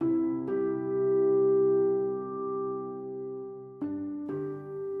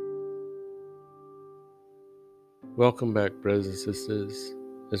Welcome back, brothers and sisters,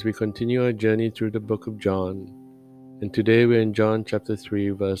 as we continue our journey through the book of John. And today we're in John chapter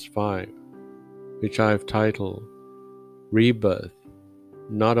 3, verse 5, which I have titled, Rebirth,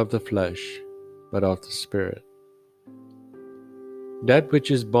 not of the flesh, but of the Spirit. That which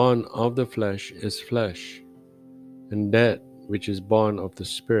is born of the flesh is flesh, and that which is born of the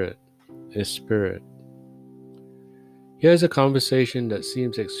Spirit is spirit. Here's a conversation that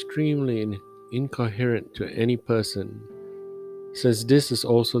seems extremely incoherent to any person, since this is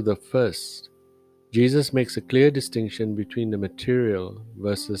also the first. Jesus makes a clear distinction between the material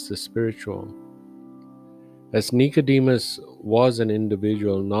versus the spiritual. As Nicodemus was an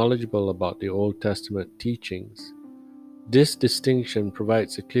individual knowledgeable about the Old Testament teachings, this distinction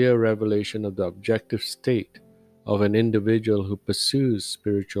provides a clear revelation of the objective state of an individual who pursues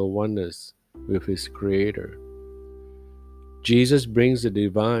spiritual oneness with his Creator. Jesus brings the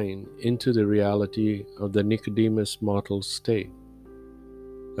divine into the reality of the Nicodemus mortal state,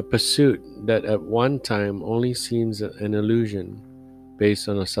 a pursuit that at one time only seems an illusion based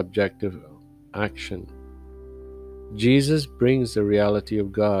on a subjective action. Jesus brings the reality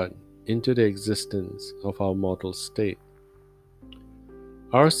of God into the existence of our mortal state.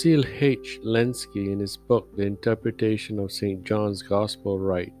 R.C. H. Lenski, in his book The Interpretation of St. John's Gospel,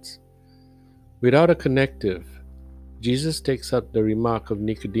 writes, "Without a connective, Jesus takes up the remark of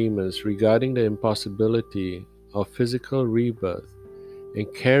Nicodemus regarding the impossibility of physical rebirth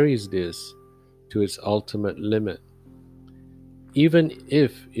and carries this to its ultimate limit. Even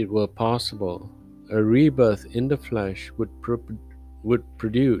if it were possible, a rebirth in the flesh would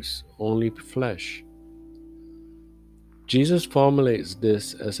produce only flesh." Jesus formulates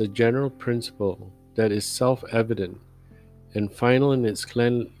this as a general principle that is self-evident and final in its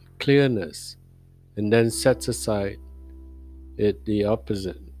clearness, and then sets aside the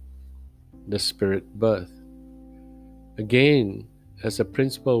opposite, the spirit birth, again as a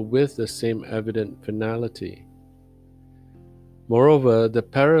principle with the same evident finality. Moreover, the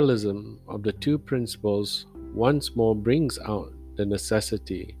parallelism of the two principles once more brings out the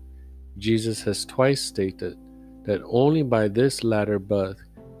necessity Jesus has twice stated that only by this latter birth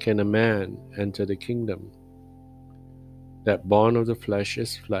can a man enter the kingdom. That born of the flesh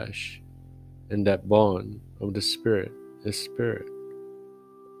is flesh, and that born of the Spirit is spirit.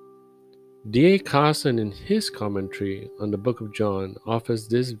 D.A. Carson, in his commentary on the book of John, offers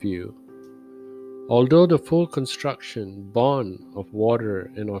this view. Although the full construction, born of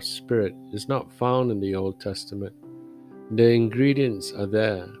water and of spirit, is not found in the Old Testament, the ingredients are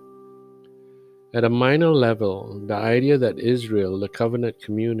there. At a minor level, the idea that Israel, the covenant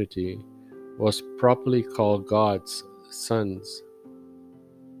community, was properly called God's sons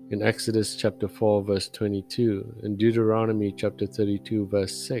in Exodus chapter 4 verse 22, in Deuteronomy chapter 32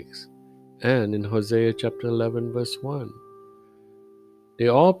 verse 6, and in Hosea chapter 11 verse 1. They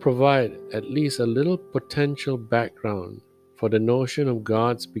all provide at least a little potential background for the notion of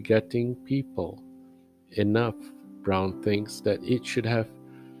God's begetting people. Enough, Brown thinks, that it should have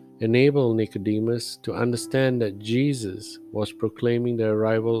enabled Nicodemus to understand that Jesus was proclaiming the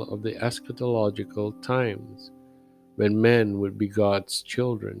arrival of the eschatological times, when men would be God's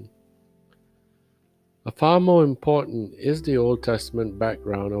children. A far more important is the Old Testament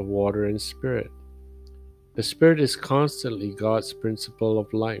background of water and spirit. The Spirit is constantly God's principle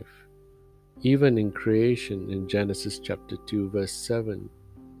of life, even in creation in Genesis chapter 2 verse 7,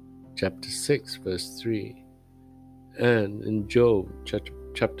 chapter 6 verse 3, and in Job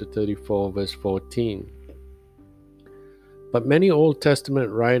chapter 34 verse 14. But many Old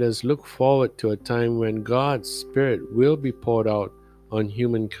Testament writers look forward to a time when God's Spirit will be poured out on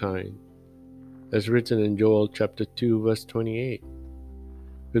humankind, as written in Joel chapter 2 verse 28,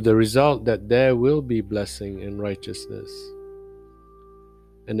 with the result that there will be blessing and righteousness,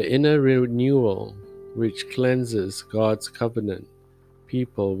 and the inner renewal which cleanses God's covenant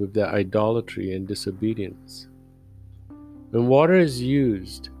people with their idolatry and disobedience. When water is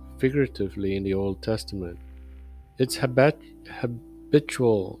used figuratively in the Old Testament, its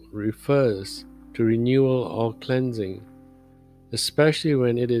habitual refers to renewal or cleansing, especially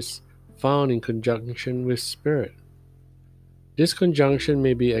when it is found in conjunction with spirit. This conjunction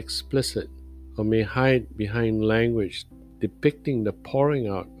may be explicit or may hide behind language depicting the pouring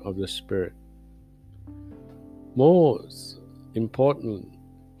out of the Spirit. Most important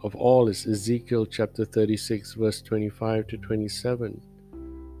of all is Ezekiel chapter 36 verse 25 to 27,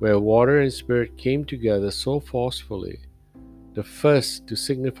 where water and spirit came together so forcefully, the first to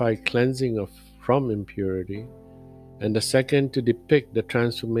signify cleansing from impurity, and the second to depict the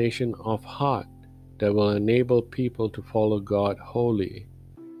transformation of heart that will enable people to follow God wholly.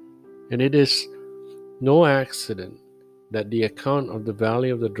 And it is No accident that the account of the valley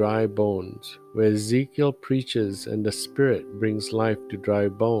of the dry bones, where Ezekiel preaches and the Spirit brings life to dry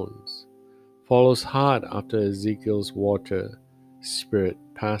bones, follows hard after Ezekiel's water Spirit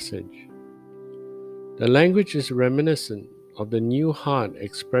passage. The language is reminiscent of the new heart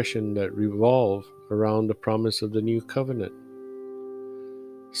expression that revolve around the promise of the new covenant.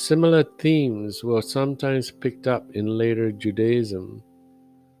 Similar themes were sometimes picked up in later Judaism.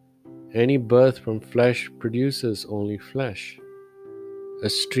 Any birth from flesh produces only flesh. A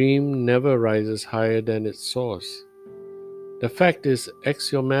stream never rises higher than its source. The fact is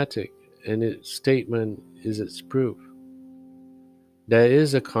axiomatic, and its statement is its proof. There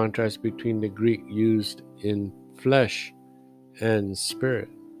is a contrast between the Greek used in flesh and spirit.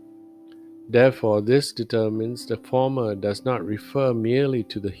 Therefore, this determines the former does not refer merely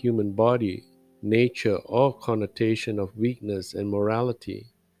to the human body, nature, or connotation of weakness and morality,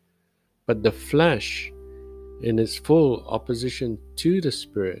 but the flesh, in its full opposition to the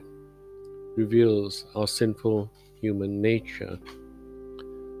spirit, reveals our sinful human nature.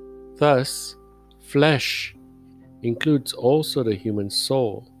 Thus, flesh includes also the human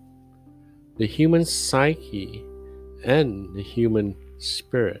soul, the human psyche, and the human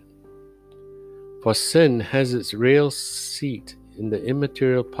spirit. For sin has its real seat in the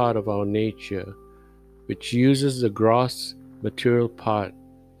immaterial part of our nature, which uses the gross material part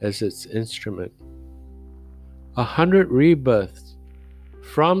as its instrument. 100 rebirths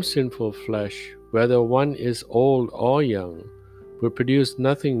from sinful flesh, whether one is old or young, will produce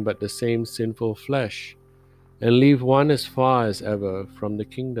nothing but the same sinful flesh, and leave one as far as ever from the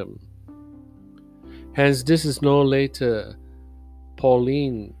kingdom. Hence, this is no later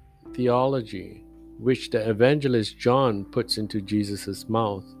Pauline theology, which the evangelist John puts into Jesus'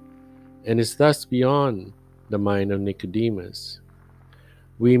 mouth, and is thus beyond the mind of Nicodemus.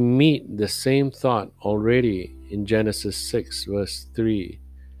 We meet the same thought already in Genesis 6, verse 3.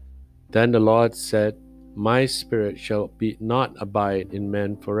 Then the Lord said, My spirit shall not abide in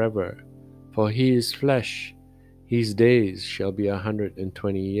man forever, for he is flesh. His days shall be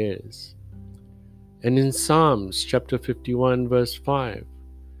 120 years. And in Psalms chapter 51, verse 5,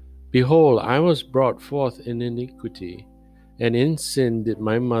 Behold, I was brought forth in iniquity, and in sin did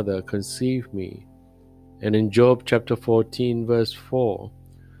my mother conceive me. And in Job chapter 14, verse 4,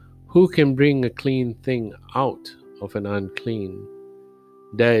 Who can bring a clean thing out of an unclean?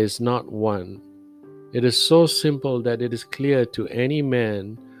 There is not one. It is so simple that it is clear to any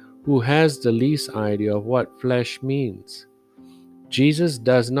man who has the least idea of what flesh means. Jesus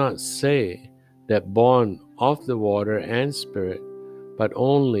does not say that born of the water and spirit, but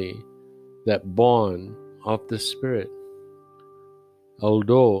only that born of the Spirit,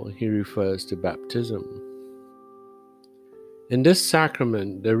 although he refers to baptism. In this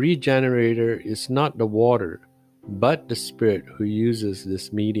sacrament, the regenerator is not the water, but the Spirit who uses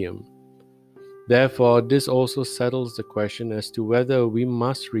this medium. Therefore, this also settles the question as to whether we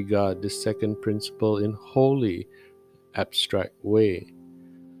must regard this second principle in wholly abstract way,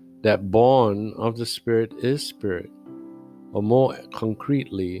 that born of the Spirit is Spirit, or more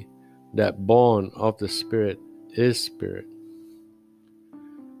concretely, that born of the Spirit is Spirit.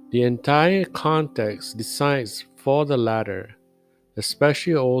 The entire context decides for the latter,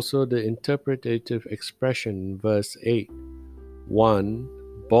 especially also the interpretative expression in verse 8, one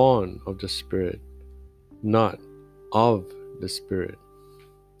born of the Spirit, not of the Spirit.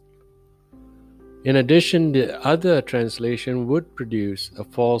 In addition, the other translation would produce a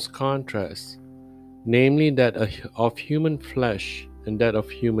false contrast, namely that of human flesh and that of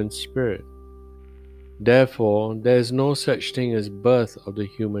human spirit. Therefore, there is no such thing as birth of the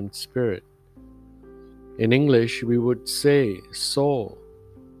human spirit. In English, we would say soul,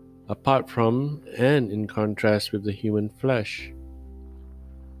 apart from and in contrast with the human flesh.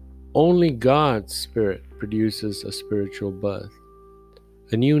 Only God's Spirit produces a spiritual birth,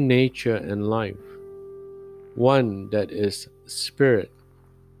 a new nature and life, one that is spirit,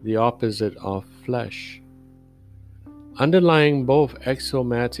 the opposite of flesh. Underlying both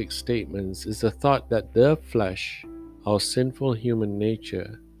axiomatic statements is the thought that the flesh, our sinful human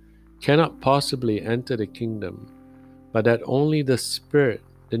nature, cannot possibly enter the kingdom, but that only the Spirit,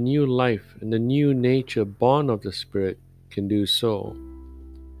 the new life, and the new nature born of the Spirit can do so.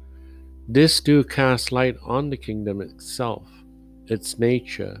 This too casts light on the kingdom itself, its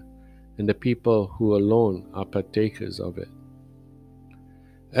nature, and the people who alone are partakers of it.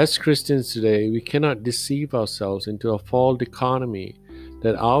 As Christians today, we cannot deceive ourselves into a false dichotomy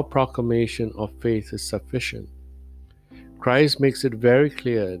that our proclamation of faith is sufficient. Christ makes it very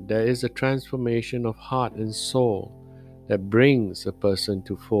clear there is a transformation of heart and soul that brings a person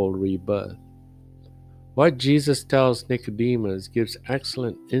to full rebirth. What Jesus tells Nicodemus gives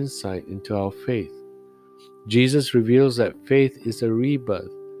excellent insight into our faith. Jesus reveals that faith is a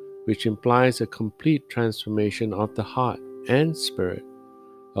rebirth, which implies a complete transformation of the heart and spirit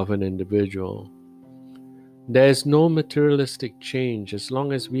of an individual. There is no materialistic change as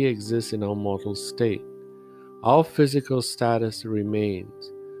long as we exist in our mortal state. Our physical status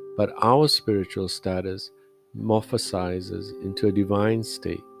remains, but our spiritual status morphosizes into a divine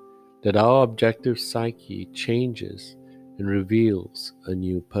state, that our objective psyche changes and reveals a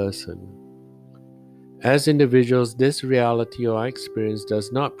new person. As individuals, this reality or experience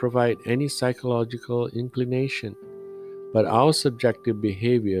does not provide any psychological inclination, but our subjective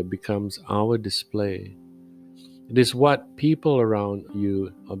behavior becomes our display. It is what people around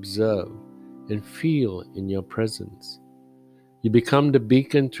you observe and feel in your presence. You become the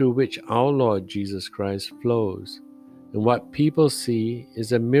beacon through which our Lord Jesus Christ flows, and what people see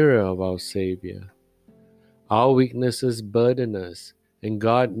is a mirror of our Savior. Our weaknesses burden us, and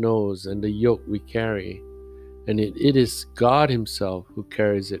God knows and the yoke we carry, and it is God Himself who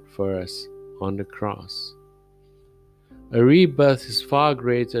carries it for us on the cross. A rebirth is far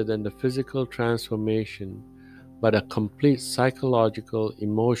greater than the physical transformation, but a complete psychological,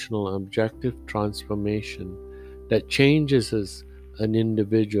 emotional, and objective transformation that changes us an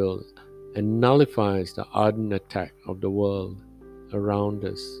individual and nullifies the ardent attack of the world around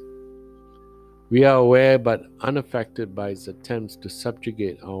us. We are aware but unaffected by its attempts to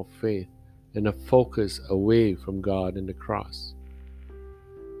subjugate our faith and a focus away from God and the cross.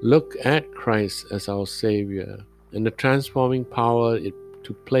 Look at Christ as our Savior and the transforming power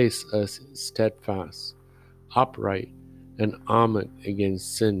to place us steadfast, upright, and armored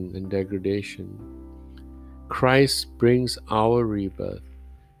against sin and degradation. Christ brings our rebirth,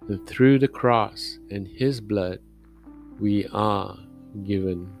 and through the cross and His blood, we are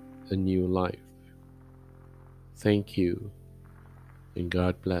given a new life. Thank you, and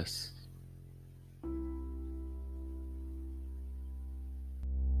God bless.